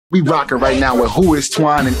We rocking right now with Who Is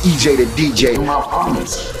Twine and EJ the DJ.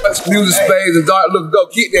 Music, Spades, and Dark. Look, go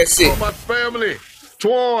get that shit. My family,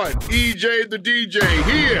 Twine, EJ the DJ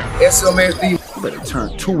here. SMSD. You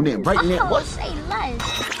better tune in right now. What?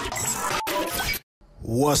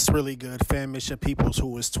 What's really good, fam? It's your peoples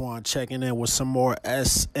Who Is Twine checking in with some more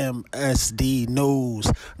SMSD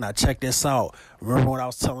news. Now check this out. Remember what I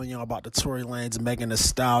was telling you about the Tory Lanez Megan Thee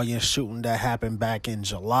Stallion shooting that happened back in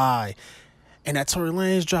July? And that Tory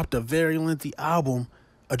Lanez dropped a very lengthy album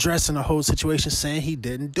addressing the whole situation, saying he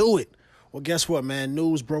didn't do it. Well, guess what, man?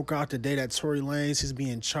 News broke out today that Tory Lanez is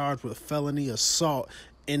being charged with felony assault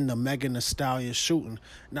in the Megan Thee Stallion shooting.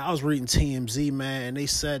 Now, I was reading TMZ, man, and they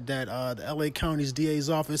said that the L.A. County's DA's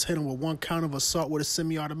office hit him with one count of assault with a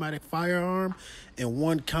semi-automatic firearm and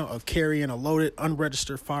one count of carrying a loaded,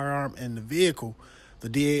 unregistered firearm in the vehicle. The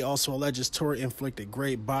DA also alleges Tory inflicted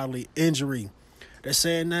great bodily injury. They're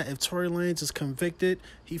saying that if Tory Lanez is convicted,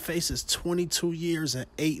 he faces 22 years and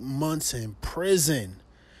 8 months in prison.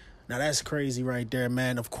 Now, that's crazy right there,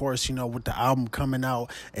 man. Of course, you know, with the album coming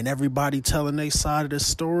out and everybody telling their side of the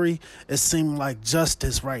story, it seemed like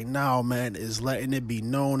justice right now, man, is letting it be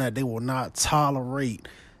known that they will not tolerate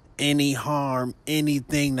any harm,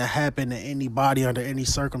 anything that happen to anybody under any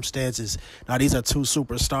circumstances. Now, these are two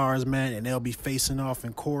superstars, man, and they'll be facing off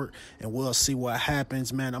in court, and we'll see what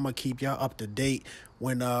happens, man. I'm gonna keep y'all up to date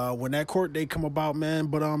when that court date come about, man.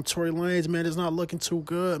 But Tory Lanez, man, is not looking too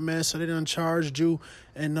good, man. So they done charged you,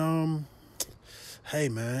 and hey,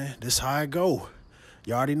 man, this how it go.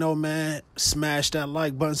 You already know, man. Smash that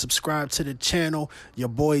like button, subscribe to the channel. Your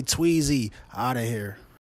boy Tweezy out of here.